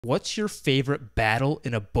What's your favorite battle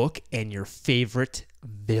in a book and your favorite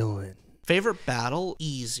villain? Favorite battle?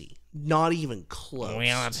 Easy. Not even close.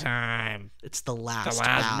 Wheel of Time. It's the last, The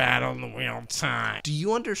last battle in the Wheel of Time. Do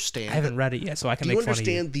you understand? I haven't read it yet, so I can Do you make fun of you.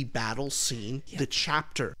 understand the battle scene? Yeah. The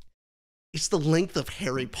chapter. It's the length of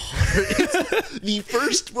Harry Potter. It's the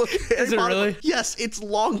first book. Is it really? Yes, it's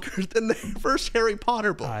longer than the first Harry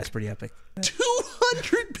Potter book. It's pretty epic.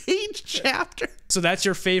 200-page chapter. So that's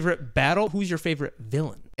your favorite battle. Who's your favorite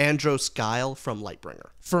villain? Andros Guile from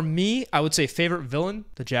Lightbringer. For me, I would say favorite villain,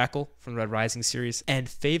 the Jackal from the Red Rising series. And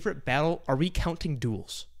favorite battle, are we counting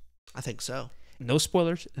duels? I think so. No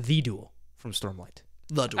spoilers, the duel from Stormlight.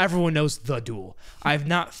 The duel. Everyone knows the duel. I've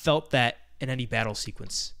not felt that in any battle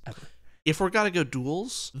sequence ever. If we're going to go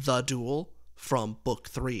duels, the duel from book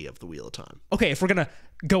 3 of The Wheel of Time. Okay, if we're going to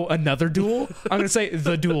go another duel, I'm going to say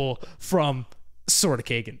the duel from Sword of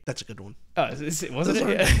Kagan. That's a good one. Wasn't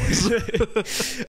it?